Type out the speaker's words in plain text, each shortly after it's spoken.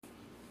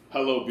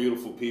Hello,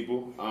 beautiful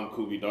people. I'm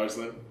Kubi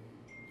Darslan.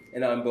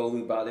 And I'm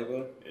Bolu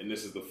Badeba. And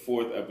this is the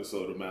 4th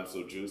episode of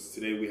Mapso Juice.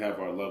 Today we have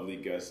our lovely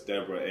guests,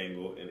 Deborah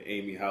Engel and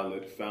Amy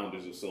Howlett,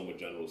 founders of Soma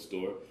General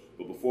Store.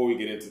 But before we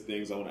get into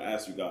things, I want to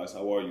ask you guys,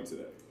 how are you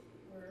today?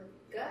 We're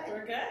good.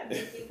 We're good.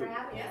 Thank you for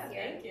having us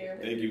here. Thank you.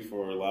 Thank you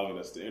for allowing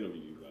us to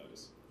interview you guys.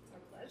 It's our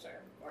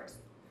pleasure, of course.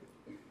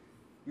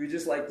 We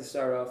just like to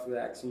start off with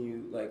asking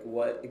you,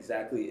 what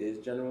exactly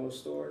is General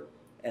Store,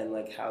 and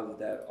how did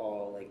that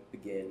all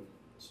begin?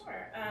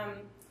 Sure.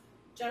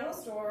 General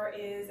Store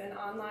is an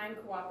online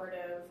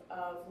cooperative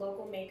of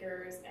local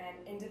makers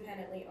and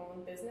independently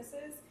owned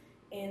businesses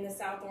in the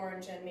South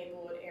Orange and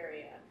Maplewood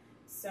area.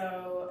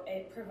 So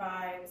it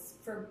provides,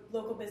 for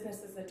local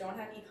businesses that don't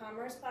have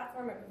e-commerce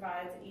platform, it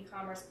provides an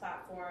e-commerce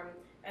platform.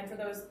 And for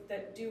those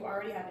that do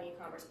already have an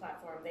e-commerce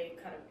platform, they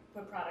kind of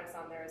put products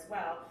on there as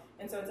well.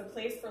 And so it's a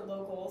place for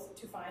locals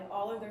to find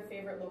all of their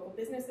favorite local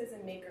businesses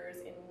and makers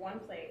in one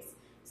place,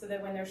 so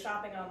that when they're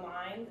shopping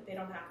online, they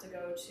don't have to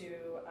go to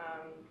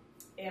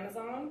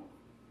Amazon.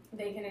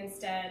 They can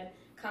instead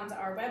come to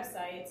our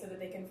website so that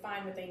they can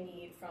find what they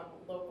need from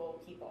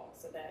local people,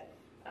 so that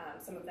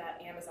some of that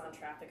Amazon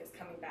traffic is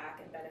coming back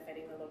and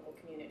benefiting the local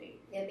community.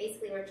 Yeah,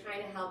 basically we're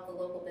trying to help the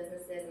local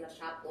businesses and the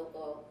shop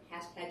local,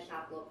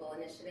 #shop local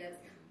initiatives,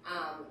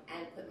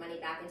 and put money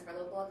back into our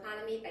local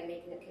economy by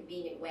making a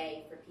convenient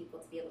way for people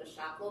to be able to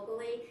shop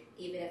locally,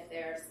 even if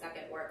they're stuck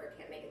at work or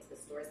can't make it to the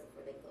stores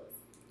before they close.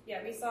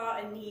 Yeah, we saw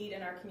a need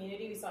in our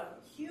community. We saw a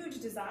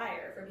huge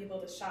desire for people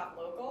to shop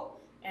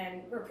local,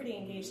 and we're a pretty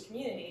engaged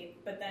community,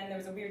 but then there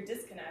was a weird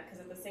disconnect because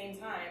at the same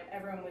time,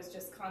 everyone was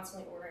just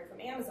constantly ordering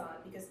from Amazon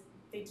because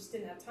they just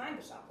didn't have time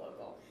to shop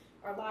local.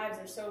 Our lives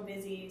are so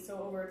busy, so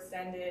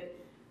overextended.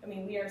 I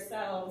mean, we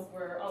ourselves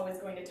were always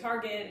going to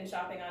Target and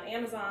shopping on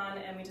Amazon,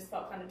 and we just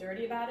felt kind of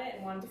dirty about it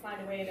and wanted to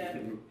find a way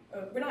to,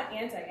 we're not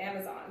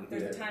anti-Amazon,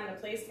 there's a time and a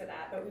place for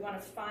that, but we want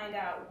to find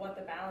out what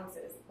the balance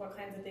is. What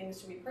kinds of things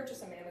should we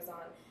purchase from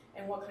Amazon,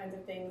 and what kinds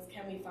of things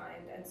can we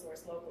find and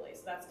source locally?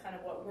 So that's kind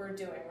of what we're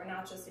doing. We're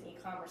not just an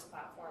e-commerce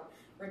platform.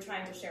 We're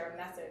trying to share a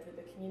message with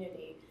the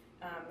community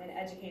and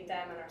educate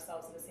them and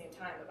ourselves at the same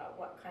time about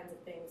what kinds of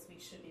things we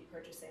should be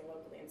purchasing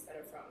locally instead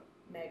of from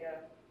mega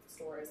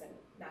stores and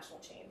national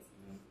chains.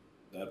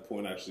 That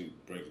point actually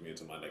brings me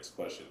into my next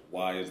question.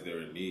 Why is there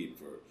a need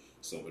for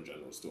Soma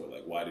General Store?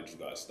 Why did you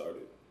guys start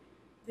it?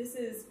 This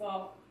is,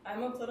 well,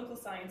 I'm a political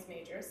science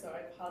major, so I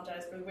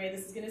apologize for the way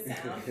this is going to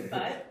sound,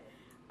 but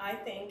I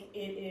think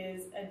it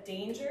is a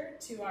danger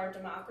to our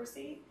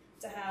democracy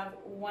to have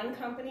one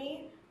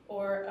company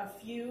or a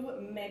few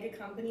mega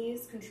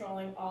companies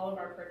controlling all of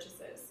our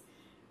purchases.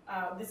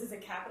 This is a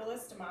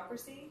capitalist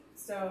democracy,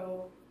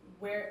 so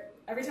where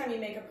every time you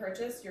make a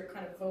purchase, you're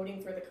kind of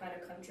voting for the kind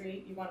of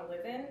country you want to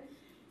live in.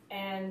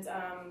 And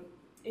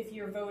if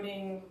you're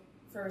voting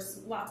for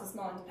lots of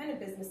small independent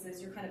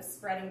businesses, you're kind of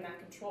spreading that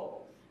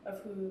control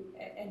of who,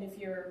 and if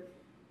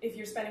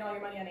you're spending all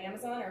your money on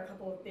Amazon or a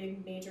couple of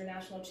big major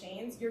national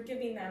chains, you're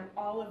giving them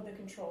all of the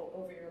control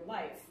over your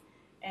life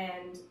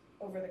and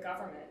over the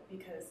government,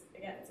 because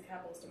again, it's a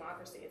capitalist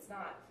democracy. It's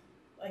not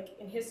like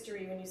in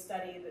history when you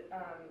study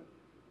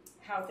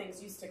how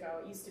things used to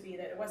go. It used to be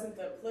that it wasn't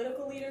the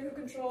political leader who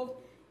controlled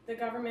the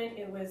government,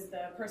 it was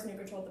the person who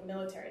controlled the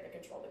military that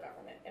controlled the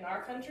government. In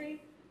our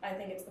country, I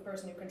think it's the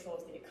person who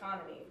controls the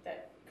economy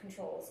that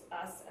controls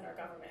us and our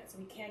government. So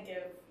we can't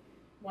give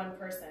one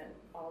person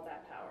all of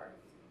that power.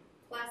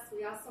 Plus,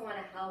 we also want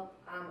to help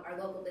our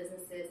local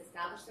businesses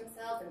establish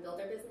themselves and build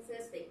their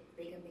businesses so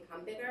they can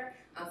become bigger.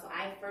 So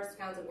I first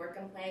founded Work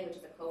and Play, which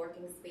is a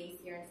co-working space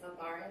here in South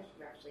Orange.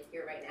 We're actually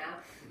here right now.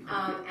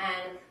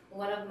 And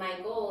one of my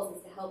goals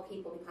is to help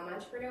people become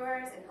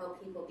entrepreneurs and help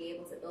people be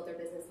able to build their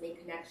business, make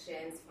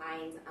connections,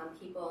 find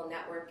people,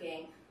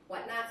 networking,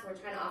 whatnot. So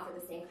we're trying to offer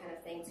the same kind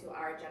of thing to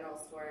our general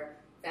store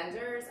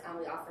vendors.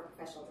 We offer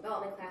professional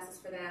development classes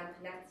for them,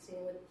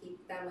 connecting with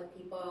them with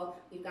people.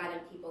 We've gotten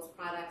people's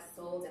products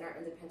sold in our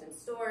independent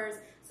stores.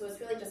 So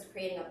it's really just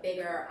creating a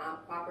bigger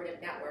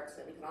cooperative network so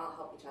that we can all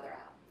help each other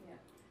out. Yeah.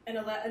 And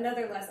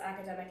another less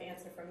academic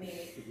answer from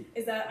me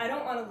is that I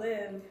don't want to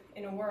live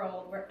in a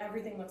world where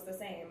everything looks the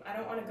same. I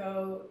don't want to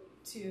go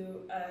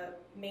to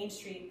a main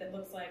street that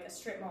looks like a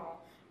strip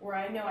mall where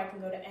I know I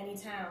can go to any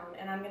town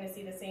and I'm going to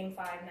see the same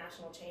 5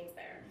 national chains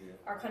there. Yeah.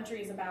 Our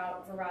country is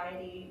about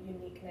variety,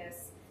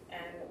 uniqueness,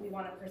 and we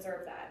want to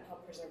preserve that and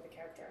help preserve the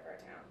character of our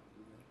town.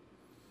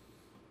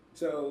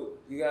 So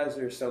you guys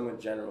are Soma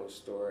General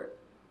Store.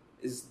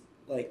 Is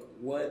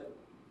what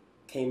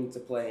came into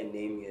play in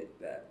naming it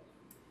that?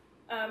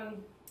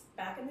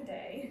 Back in the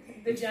day,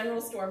 the general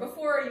store,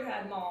 before you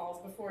had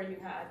malls, before you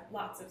had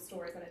lots of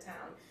stores in a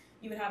town,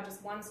 you would have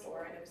just one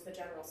store, and it was the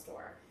general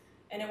store.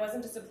 And it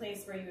wasn't just a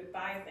place where you would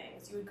buy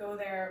things. You would go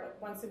there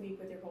once a week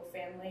with your whole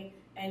family,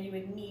 and you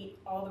would meet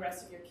all the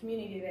rest of your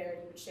community there.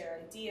 You would share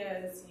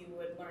ideas. You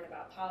would learn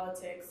about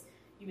politics.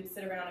 You would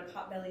sit around a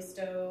potbelly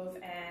stove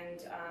and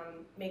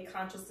make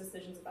conscious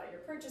decisions about your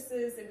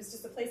purchases. It was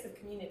just a place of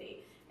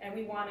community. And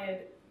we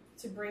wanted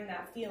to bring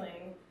that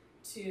feeling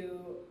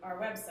to our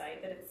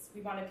website that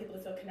we wanted people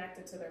to feel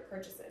connected to their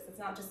purchases. It's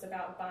not just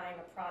about buying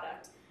a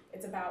product.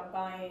 It's about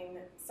buying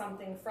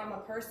something from a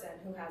person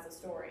who has a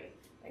story,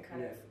 and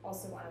kind of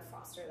also want to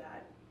foster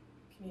that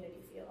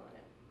community feel on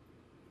it.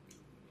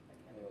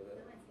 I think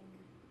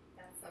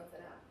that sums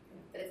it up.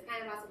 But it's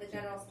kind of also the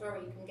general store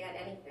where you can get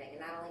anything, and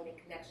not only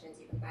make connections,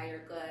 you can buy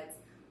your goods.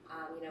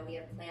 We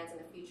have plans in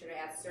the future to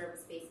add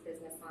service-based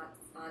business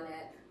on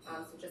it,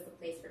 so just a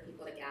place for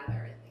people to gather,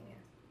 I think.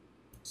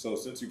 So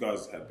since you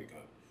guys have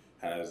begun,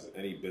 has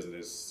any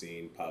business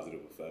seen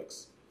positive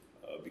effects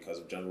because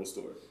of General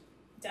Store?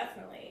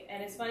 Definitely,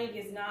 and it's funny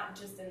because not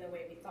just in the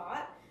way we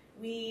thought.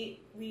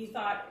 We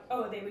thought,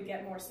 oh, they would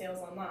get more sales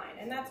online,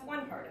 and that's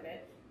one part of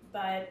it.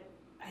 But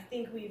I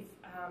think we've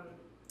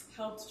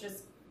helped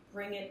just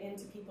bring it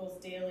into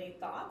people's daily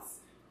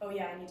thoughts. Oh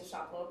yeah, I need to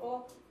shop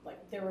local.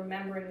 Like they're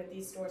remembering that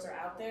these stores are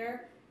out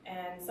there.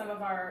 And some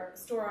of our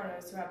store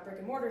owners who have brick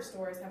and mortar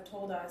stores have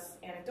told us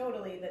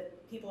anecdotally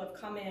that people have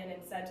come in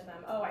and said to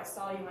them, oh, I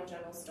saw you on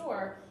General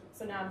Store,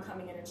 so now I'm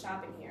coming in and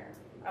shopping here.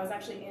 I was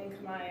actually in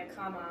Kamaya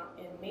Kama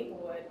in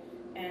Maplewood,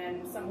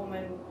 and some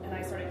woman and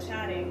I started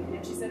chatting,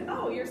 and she said,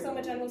 oh, you're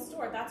Soma General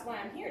Store, that's why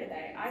I'm here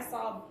today. I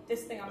saw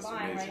this thing I'm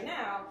buying right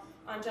now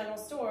on General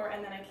Store,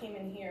 and then I came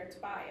in here to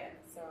buy it.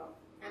 So.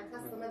 And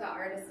plus some of the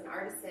artists and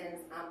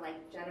artisans,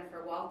 like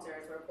Jennifer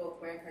Walters, were both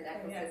wearing her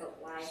necklaces of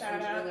lines Shout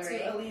and out jewelry.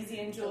 to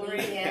Elysian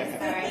Jewelry. Elysian,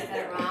 sorry, I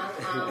said it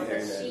wrong.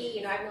 But she,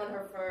 I've known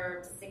her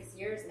for 6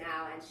 years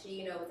now, and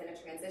she, was in a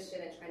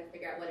transition and trying to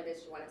figure out what it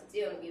is she wanted to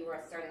do. And we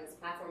were starting this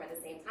platform at the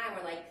same time.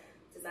 We're like,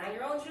 design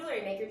your own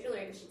jewelry, make your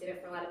jewelry, because she did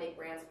it for a lot of big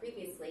brands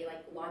previously.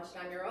 Like, launch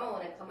it on your own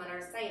and come on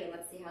our site and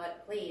let's see how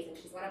it plays. And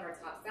she's one of our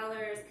top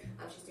sellers.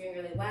 She's doing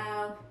really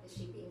well. Is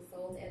she being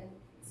sold in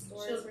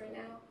stores right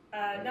now?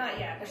 Not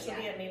yet, but she'll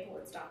be at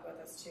Maplewood stock with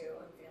us too,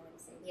 unveiling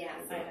some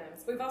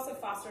items. We've also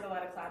fostered a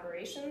lot of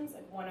collaborations.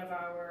 Like one of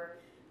our,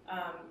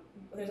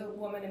 there's a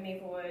woman in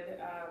Maplewood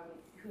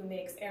who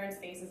makes Aaron's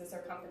Faces as her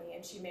company,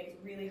 and she makes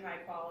really high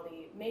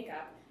quality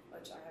makeup,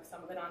 which I have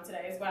some of it on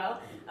today as well.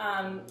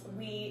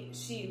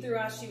 Through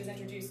us, she was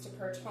introduced to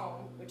Perch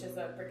Home, which is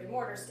a brick and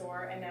mortar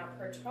store, and now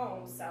Perch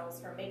Home sells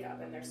her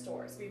makeup in their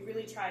store. So we've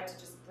really tried to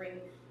just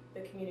bring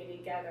the community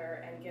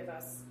together and give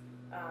us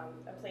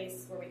a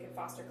place where we can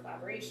foster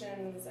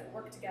collaborations and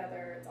work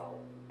together. It's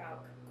all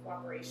about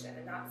cooperation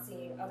and not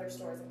seeing other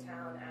stores in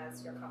town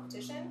as your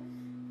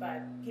competition,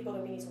 but people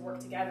that we need to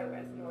work together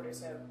with in order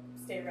to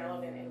stay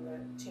relevant in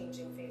the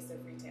changing face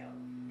of retail.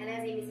 And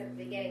as Amy said at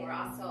the beginning, we're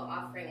also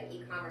offering an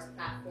e-commerce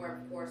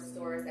platform for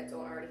stores that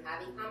don't already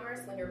have e-commerce.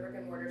 When you're a brick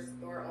and mortar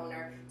store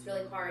owner, it's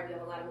really hard. You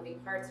have a lot of moving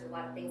parts, there's a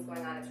lot of things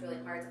going on. It's really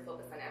hard to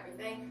focus on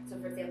everything. So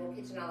for example,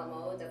 Kitchen a la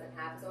Mode doesn't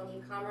have his own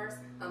e-commerce,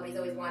 but he's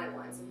always wanted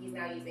one. So he's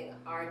now using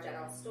our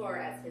General Store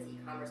as his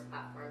e-commerce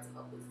platform to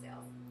help boost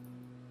sales.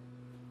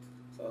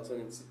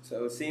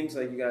 So it seems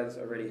like you guys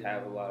already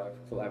have a lot of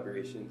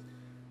collaborations.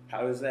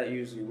 How does that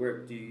usually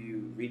work? Do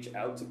you reach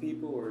out to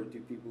people, or do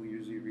people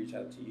usually reach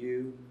out to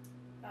you?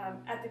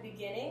 At the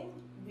beginning,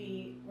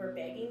 we were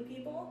begging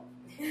people.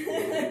 We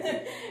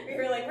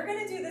were like, we're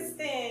going to do this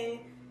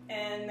thing.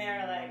 And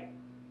they're like,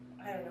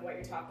 I don't know what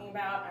you're talking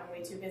about. I'm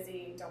way too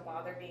busy. Don't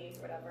bother me,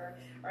 whatever.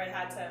 Or I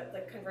had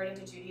to, converting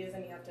to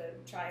Judaism, you have to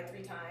try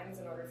 3 times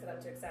in order for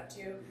them to accept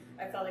you.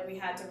 I felt like we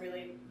had to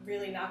really,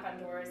 really knock on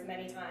doors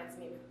many times,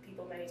 meet with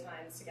people many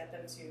times to get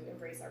them to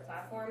embrace our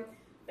platform.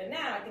 But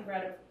now I think we're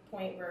at a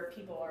point where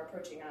people are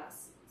approaching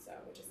us,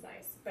 which is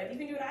nice. But you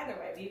can do it either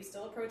way. We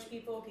still approach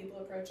people. People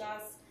approach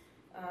us.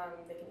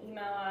 They can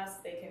email us.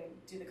 They can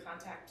do the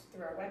contact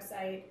through our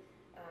website.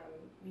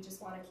 We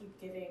just want to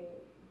keep giving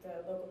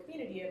the local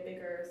community a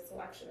bigger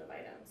selection of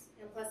items.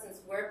 And plus,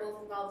 since we're both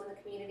involved in the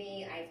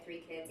community, I have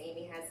 3 kids,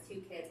 Amy has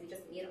 2 kids, we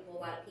just meet a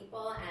whole lot of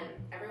people, and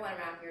everyone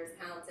around here is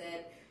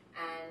talented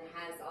and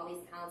has all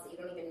these talents that you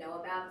don't even know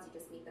about because you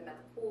just meet them at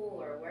the pool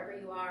or wherever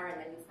you are,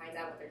 and then you find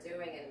out what they're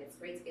doing, and it's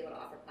great to be able to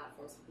offer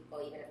platforms for people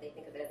even if they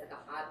think of it as like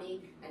a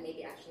hobby and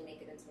maybe actually make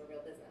it into a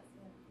real business.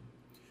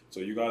 So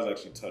you guys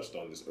actually touched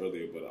on this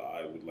earlier, but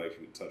I would like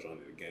you to touch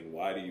on it again.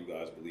 Why do you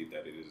guys believe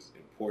that it is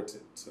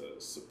important to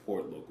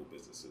support local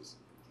businesses?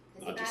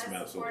 Not just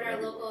maps, support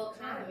our local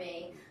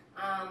economy.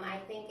 I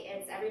think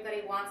it's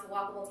everybody wants a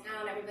walkable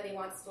town. Everybody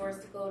wants stores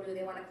to go to.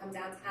 They want to come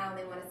downtown.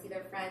 They want to see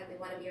their friends. They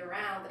want to be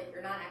around. But if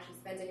you're not actually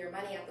spending your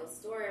money at those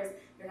stores,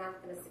 you're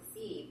not going to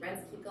succeed.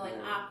 Rents keep going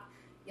up.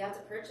 You have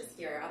to purchase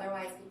here.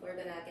 Otherwise, people are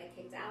going to get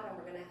kicked out, and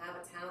we're going to have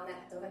a town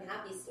that doesn't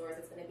have these stores.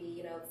 It's going to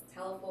be,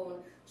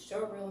 telephone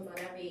showrooms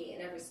in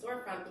every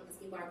storefront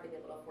because people aren't going to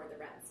be able to afford the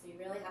rent. So you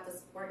really have to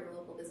support your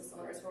local business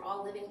owners who are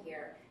all living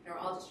here and are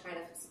all just trying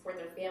to support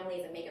their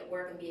families and make it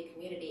work and be a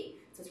community.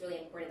 So it's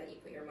really important that you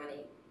put your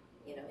money,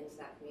 into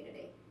that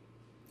community.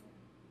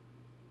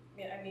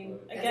 Yeah, I mean,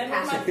 again, and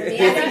I'm sorry to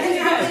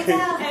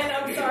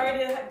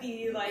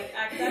be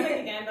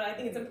academic again, but I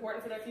think it's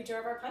important for the future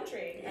of our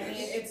country. I mean,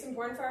 it's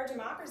important for our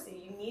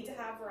democracy. You need to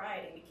have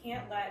variety. We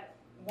can't let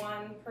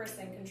one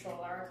person control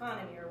our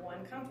economy or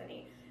one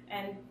company.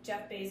 And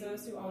Jeff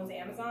Bezos, who owns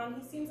Amazon,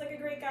 he seems like a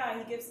great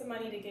guy. He gives some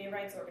money to gay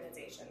rights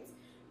organizations.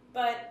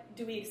 But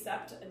do we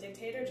accept a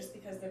dictator just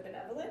because they're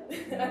benevolent?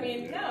 I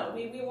mean, no,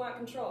 we want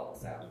control.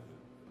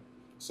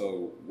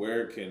 So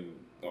where can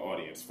the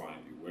audience find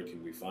you? Where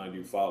can we find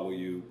you, follow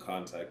you,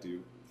 contact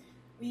you?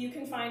 You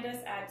can find us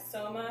at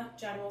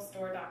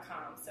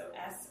somageneralstore.com, so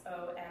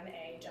SOMA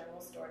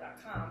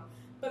generalstore.com.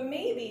 But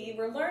maybe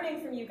we're learning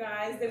from you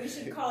guys that we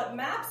should call it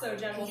Mapso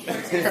General Store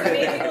too. So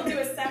maybe we'll do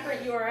a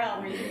separate URL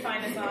where you can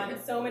find us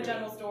on Soma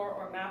General Store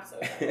or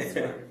Mapso General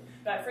Store.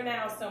 But for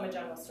now, Soma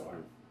General Store.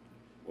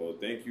 Well,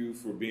 thank you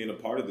for being a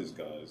part of this,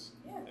 guys.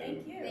 Yeah,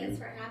 thank you. Thanks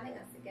for having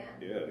us again.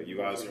 Yeah, you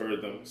guys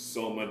heard them.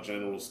 Soma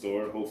General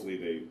Store. Hopefully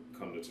they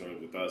come to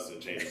terms with us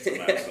and change it to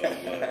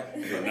Mapso.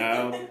 But for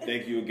now,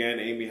 thank you again,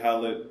 Amy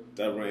Howlett,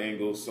 Deborah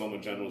Engel, Soma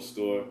General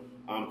Store.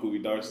 I'm Kubi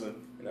Darson.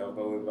 And I'm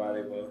Bowie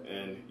Volleyball.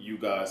 And you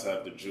guys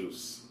have the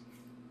juice.